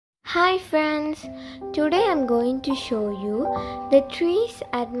Hi friends, today I'm going to show you the trees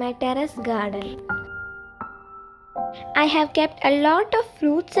at my terrace garden. I have kept a lot of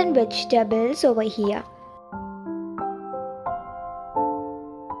fruits and vegetables over here.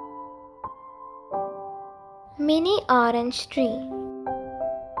 Mini orange tree.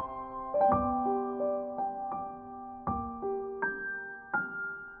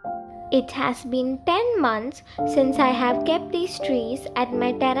 It has been 10 months since I have kept these trees at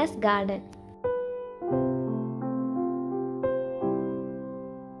my terrace garden.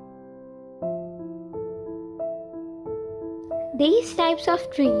 These types of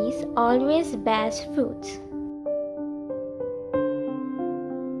trees always bear fruits.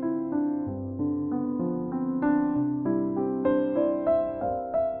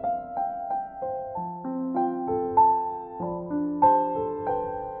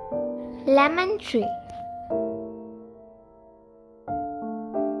 Lemon tree.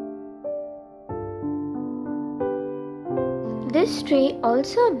 This tree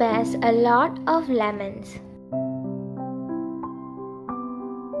also bears a lot of lemons.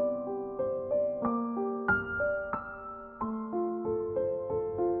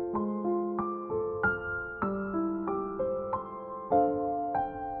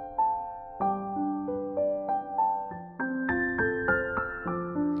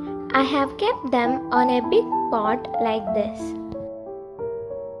 I have kept them on a big pot like this.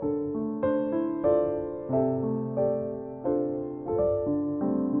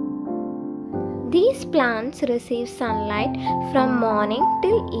 These plants receive sunlight from morning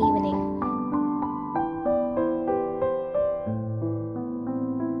till evening.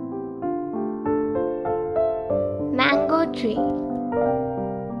 Mango tree.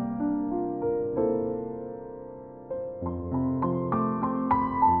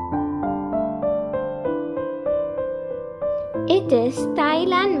 It is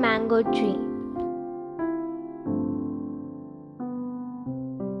Thailand mango tree.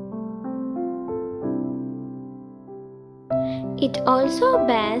 It also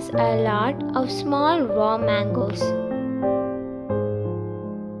bears a lot of small raw mangoes.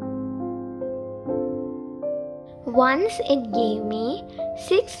 Once it gave me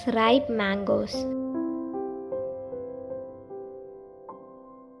 6 ripe mangoes.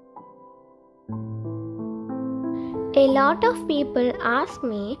 A lot of people ask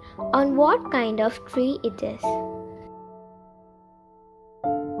me on what kind of tree it is.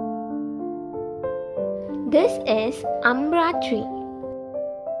 This is Umbra tree.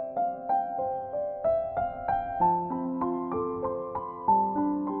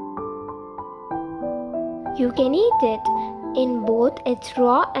 You can eat it in both its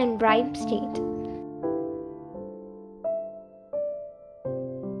raw and ripe state.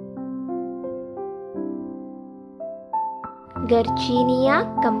 Garcinia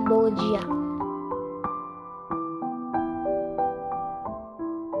Cambogia.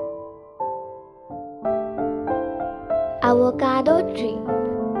 Avocado tree.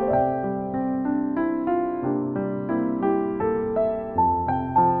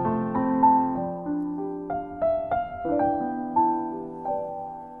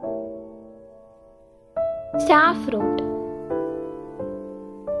 Star fruit.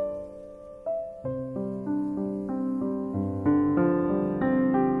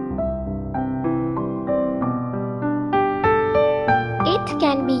 It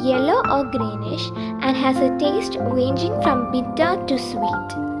can be yellow or greenish and has a taste ranging from bitter to sweet.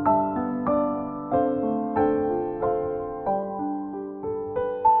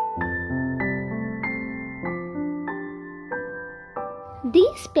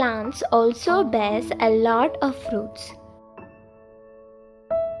 These plants also bear a lot of fruits.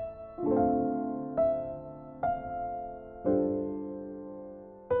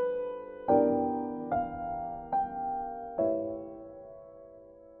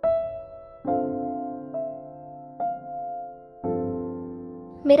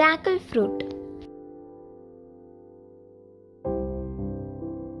 Miracle fruit.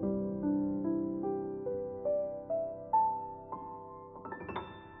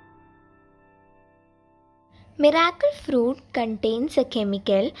 Miracle fruit contains a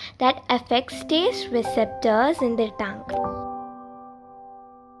chemical that affects taste receptors in the tongue.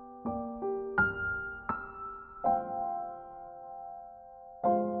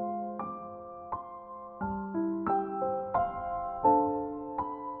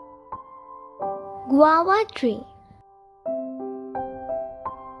 Guava tree.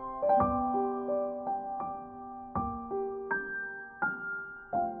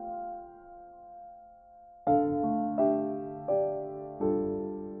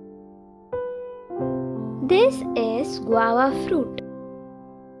 This is guava fruit.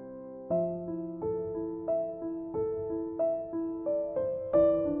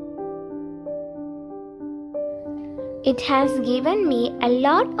 It has given me a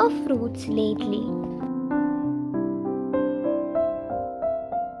lot of fruits lately.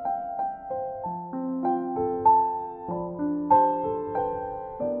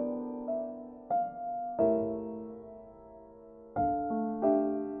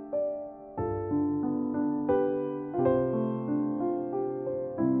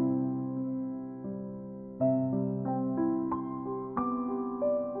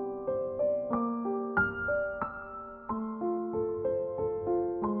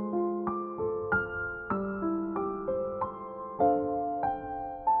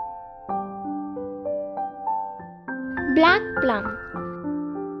 Black plum.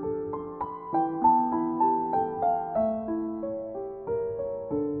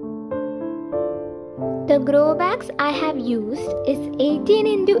 The grow bags I have used is 18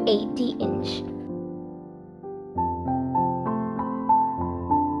 into 80 inch.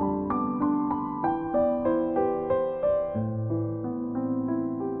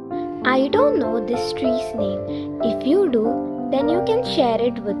 I don't know this tree's name. If you do, then you can share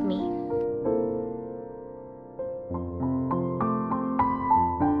it with me.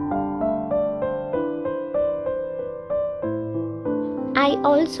 I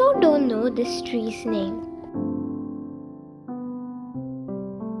also don't know this tree's name.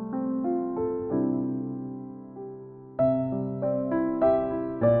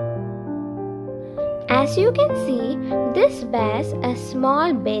 As you can see, this bears a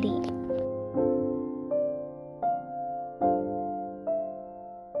small berry.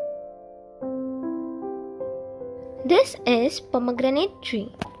 This is pomegranate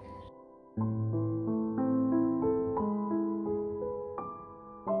tree.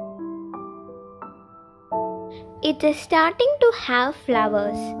 It is starting to have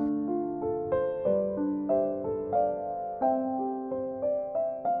flowers.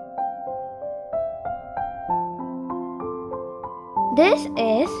 This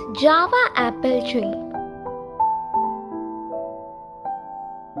is Java apple tree.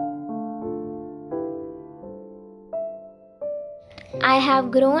 I have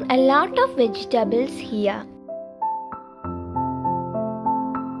grown a lot of vegetables here.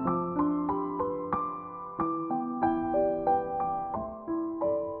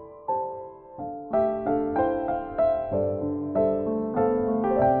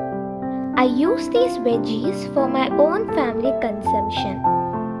 I use these veggies for my own family consumption.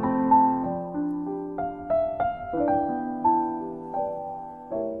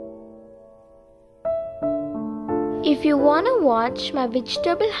 If you want to watch my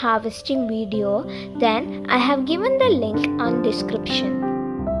vegetable harvesting video, then I have given the link on description.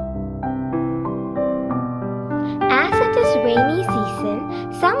 As it is rainy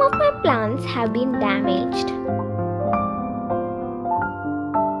season, some of my plants have been damaged.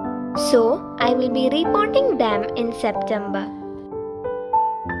 So, I will be repotting them in September.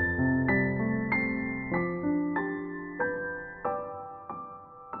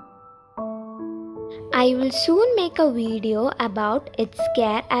 I will soon make a video about its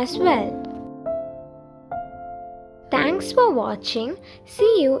care as well. Thanks for watching.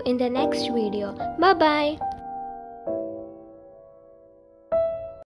 See you in the next video. Bye bye.